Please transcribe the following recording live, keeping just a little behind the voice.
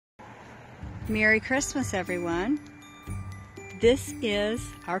Merry Christmas, everyone. This is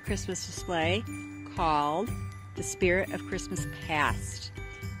our Christmas display called The Spirit of Christmas Past.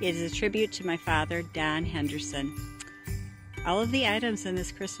 It is a tribute to my father, Don Henderson. All of the items in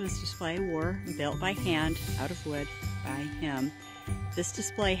this Christmas display were built by hand out of wood by him. This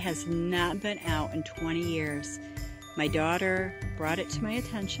display has not been out in 20 years. My daughter brought it to my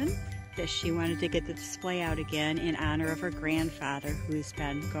attention that she wanted to get the display out again in honor of her grandfather, who's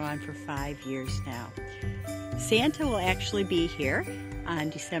been gone for 5 years now. Santa will actually be here on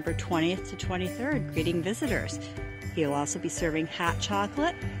December 20th to 23rd, greeting visitors. He'll also be serving hot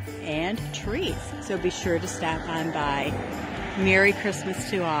chocolate and treats, so be sure to stop on by. Merry Christmas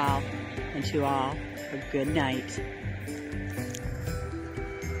to all, and to all a good night.